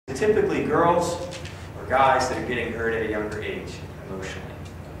typically girls or guys that are getting hurt at a younger age emotionally.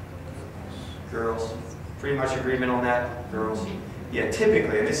 Girls, pretty much agreement on that? Girls? Yeah,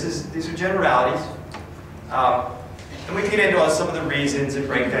 typically, and these are generalities. And we can get into some of the reasons and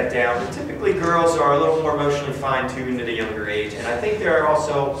break that down, but typically girls are a little more emotionally fine-tuned at a younger age, and I think they're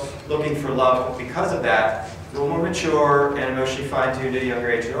also looking for love because of that. A little more mature and emotionally fine-tuned at a younger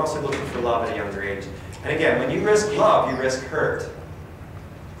age. They're also looking for love at a younger age. And again, when you risk love, you risk hurt.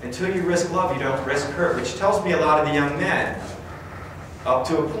 Until you risk love, you don't risk hurt, which tells me a lot of the young men, up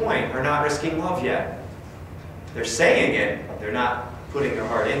to a point, are not risking love yet. They're saying it, they're not putting their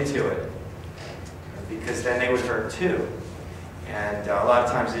heart into it, because then they would hurt too. And a lot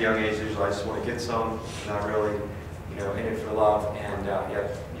of times at a young age, I just want to get some, not really, in it for love. And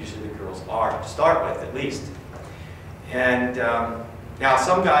yet, usually the girls are, to start with, at least. And now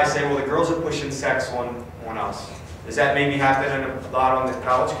some guys say, well, the girls are pushing sex on us. Does that maybe happen a lot on the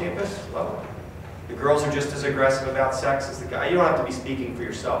college campus? Well, the girls are just as aggressive about sex as the guy. You don't have to be speaking for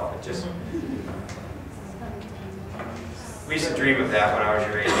yourself. It just, we used to dream of that when I was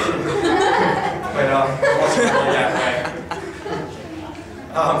your age. But it wasn't really that way.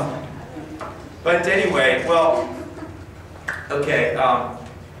 But anyway, well, okay. What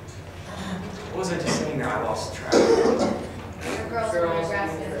was I just saying now? I lost track. Girls are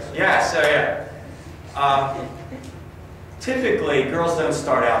aggressive. Yeah, so yeah. Typically, girls don't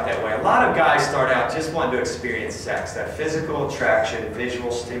start out that way. A lot of guys start out just wanting to experience sex, that physical attraction,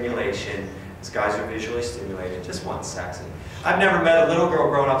 visual stimulation. These guys are visually stimulated, just want sex. And I've never met a little girl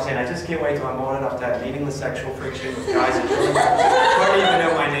growing up saying, I just can't wait till I'm old enough to have meaningless sexual friction with guys and girls. I don't even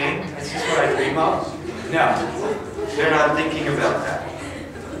know my name. That's just what I dream of. No, they're not thinking about that.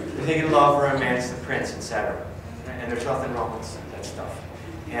 They're thinking love, romance, the prince, etc. And there's nothing wrong with that stuff.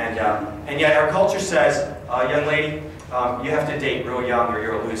 And yet our culture says, young lady, you have to date real young or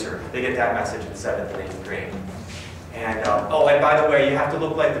you're a loser. They get that message in 7th and 8th grade. And, oh, and by the way, you have to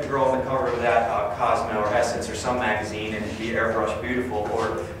look like the girl on the cover of that Cosmo or Essence or some magazine and be airbrush beautiful,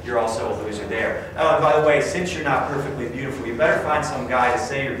 or you're also a loser there. Oh, and by the way, since you're not perfectly beautiful, you better find some guy to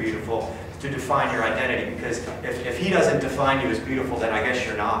say you're beautiful to define your identity, because if he doesn't define you as beautiful, then I guess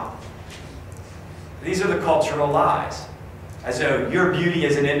you're not. These are the cultural lies. As though your beauty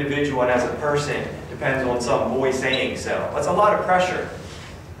as an individual and as a person depends on some boy saying so. That's a lot of pressure.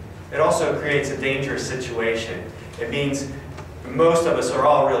 It also creates a dangerous situation. It means most of us are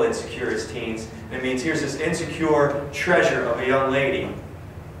all real insecure as teens. And it means here's this insecure treasure of a young lady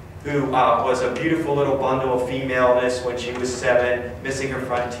who was a beautiful little bundle of femaleness when she was 7, missing her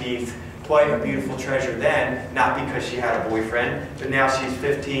front teeth. Quite a beautiful treasure then, not because she had a boyfriend, but now she's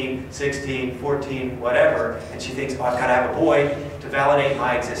 15, 16, 14, whatever, and she thinks, oh, I've got to have a boy to validate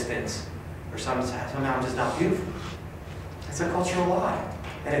my existence. Or somehow I'm just not beautiful. It's a cultural lie.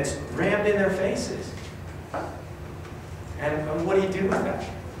 And it's rammed in their faces. And what do you do with that?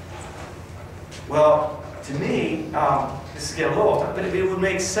 Well, to me, this is getting a little off, but it would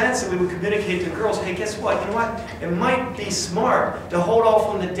make sense that we would communicate to girls, hey, guess what? You know what? It might be smart to hold off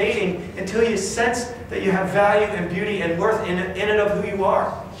on the dating until you sense that you have value and beauty and worth in and of who you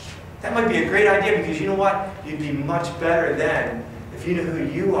are. That might be a great idea, because you know what? You'd be much better then if you knew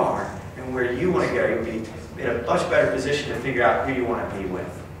who you are and where you want to go. You'd be in a much better position to figure out who you want to be with.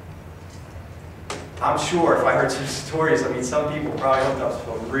 I'm sure if I heard some stories, I mean, some people probably hooked up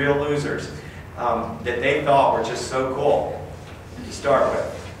with real losers that they thought were just so cool to start with,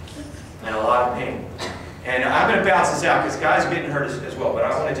 and a lot of pain. And I'm going to bounce this out because guys are getting hurt as well, but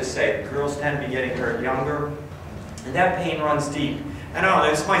I want to just say girls tend to be getting hurt younger, and that pain runs deep. And I don't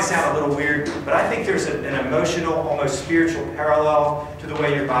know, this might sound a little weird, but I think there's an emotional, almost spiritual parallel to the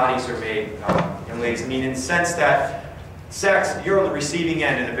way your bodies are made, young ladies. I mean, in the sense that sex, you're on the receiving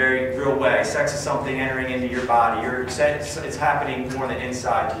end in a very real way. Sex is something entering into your body. It's happening more on the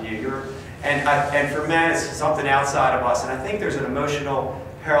inside to you. And for men, it's something outside of us. And I think there's an emotional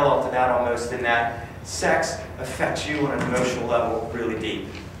parallel to that almost, in that sex affects you on an emotional level really deep.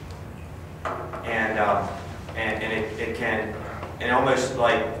 And it can, and almost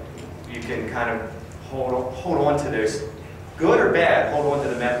like you can kind of hold on to those, good or bad, hold on to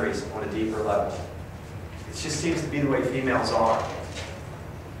the memories on a deeper level. It just seems to be the way females are.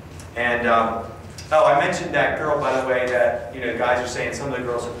 And, oh, I mentioned that girl, by the way, that, guys are saying some of the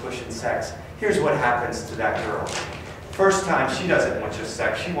girls are pushing sex. Here's what happens to that girl. First time, she doesn't want just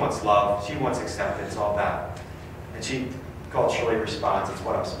sex. She wants love. She wants acceptance, all that. And she culturally responds, it's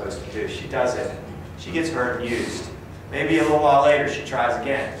what I'm supposed to do. She does it. She gets hurt and used. Maybe a little while later, she tries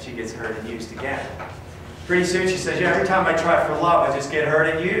again. She gets hurt and used again. Pretty soon, she says, every time I try for love, I just get hurt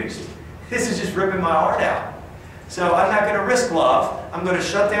and used. This is just ripping my heart out. So I'm not going to risk love. I'm going to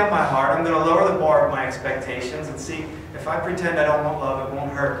shut down my heart. I'm going to lower the bar of my expectations and see if I pretend I don't want love, it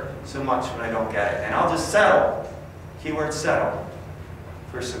won't hurt so much when I don't get it. And I'll just settle, keyword settle,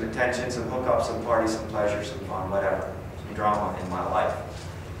 for some attention, some hookups, some parties, some pleasure, some fun, whatever, some drama in my life.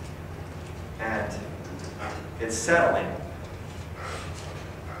 And it's settling.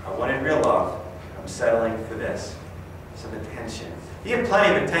 I wanted real love. I'm settling for this. Some attention. You get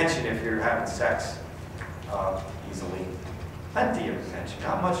plenty of attention if you're having sex easily. Plenty of attention.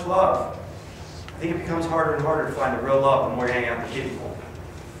 Not much love. I think it becomes harder and harder to find the real love the more you hang out with people.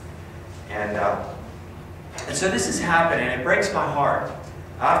 And so this is happening. It breaks my heart.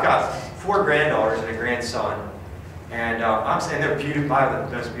 I've got 4 granddaughters and a grandson. And I'm saying they're beautiful, the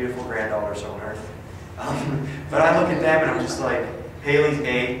most beautiful granddaughters on earth. But I look at them and I'm just like, Haley's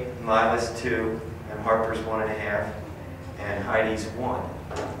 8, Lila's 2, and Harper's 1.5, and Heidi's 1.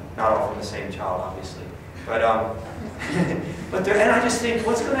 Not all from the same child, obviously. But and I just think,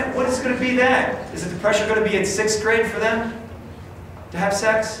 what is going to be then? Is the pressure going to be in 6th grade for them to have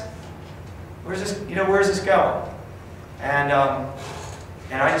sex? Where's this going? And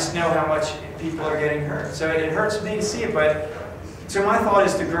I just know how much people are getting hurt. So it hurts me to see it, but so my thought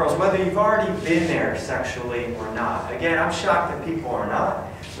is to girls, whether you've already been there sexually or not. Again, I'm shocked that people are not,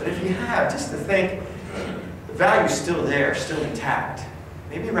 but if you have, just to think, the value's still there, still intact.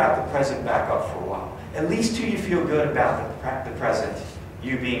 Maybe wrap the present back up for a while. At least till you feel good about the present,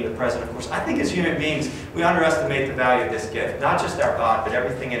 you being the present, of course. I think as human beings, we underestimate the value of this gift. Not just our body, but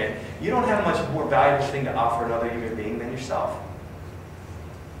everything in it. You don't have much more valuable thing to offer another human being than yourself.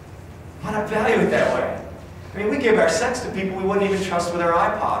 Why not value it that way? I mean, we give our sex to people we wouldn't even trust with our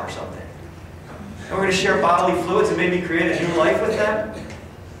iPod or something. And we're going to share bodily fluids and maybe create a new life with them?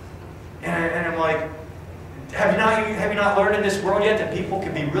 And I'm like, have you not learned in this world yet that people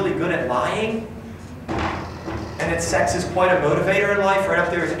can be really good at lying? And that sex is quite a motivator in life, right up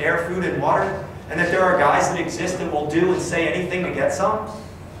there is air, food, and water? And that there are guys that exist that will do and say anything to get some?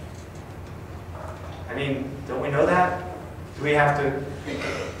 I mean, don't we know that? Do we have to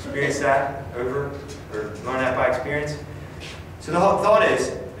experience that over, or learn that by experience? So the whole thought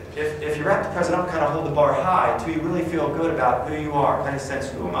is, if you wrap the present up, kind of hold the bar high until you really feel good about who you are, kind of sense,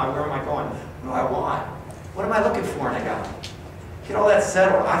 who am I, where am I going, what do I want, what am I looking for in a guy? Get all that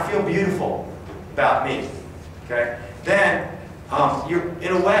settled. I feel beautiful about me. Okay? Then, you're,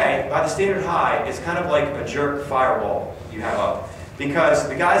 in a way, by the standard high, it's kind of like a jerk firewall you have up. Because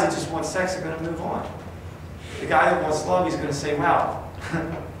the guys that just want sex are going to move on. The guy that wants love, he's going to say, wow,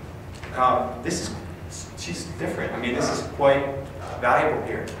 she's different. I mean, this is quite valuable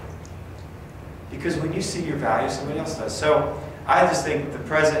here. Because when you see your value, somebody else does. So I just think the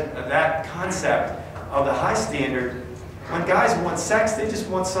present, that concept of the high standard, when guys want sex, they just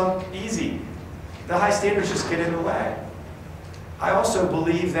want some easy. The high standards just get in the way. I also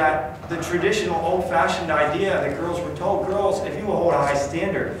believe that the traditional old-fashioned idea that girls were told, girls, if you will hold a high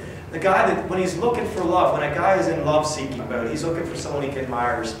standard, the guy that, when he's looking for love, when a guy is in love-seeking mode, he's looking for someone he can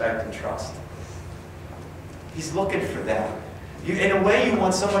admire, respect, and trust. He's looking for that. In a way, you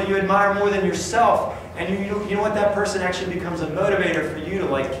want somebody you admire more than yourself, and you know what? That person actually becomes a motivator for you to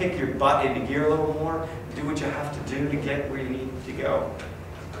like kick your butt into gear a little more, do what you have to do to get where you need to go.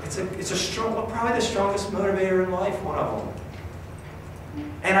 It's a strong, probably the strongest motivator in life, one of them.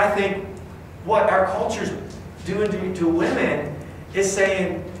 And I think what our culture's doing to women is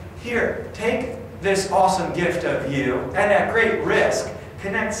saying, here, take this awesome gift of you, and at great risk,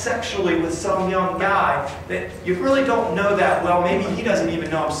 connect sexually with some young guy that you really don't know that well. Maybe he doesn't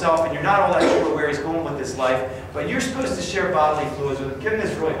even know himself, and you're not all that sure where he's going with his life, but you're supposed to share bodily fluids with him. Give him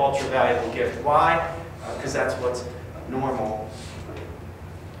this really ultra-valuable gift. Why? Because that's what's normal.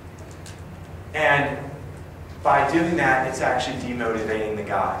 And by doing that, it's actually demotivating the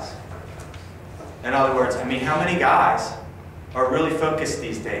guys. In other words, I mean, how many guys are really focused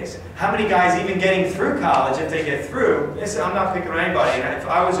these days? How many guys even getting through college, if they get through, I'm not picking on anybody, and if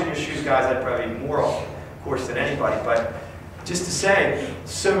I was in your shoes, guys, I'd probably be more off, of course, than anybody, but just to say,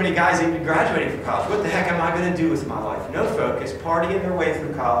 so many guys even graduating from college, what the heck am I going to do with my life? No focus, partying their way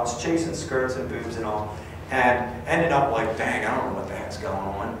through college, chasing skirts and boobs and all, and ended up like, dang, I don't know what the heck's going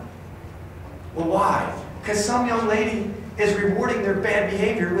on. Well, why? Because some young lady is rewarding their bad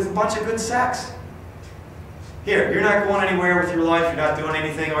behavior with a bunch of good sex. Here, you're not going anywhere with your life, you're not doing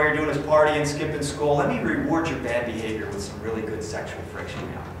anything, all you're doing is partying, skipping school. Let me reward your bad behavior with some really good sexual friction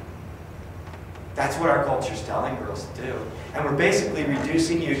now. That's what our culture's telling girls to do. And we're basically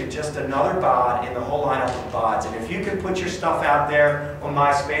reducing you to just another bod in the whole lineup of bods. And if you can put your stuff out there on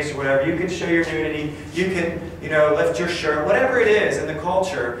MySpace or whatever, you can show your nudity, you can, lift your shirt, whatever it is in the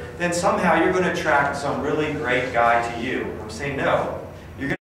culture, then somehow you're going to attract some really great guy to you. I'm saying no. You're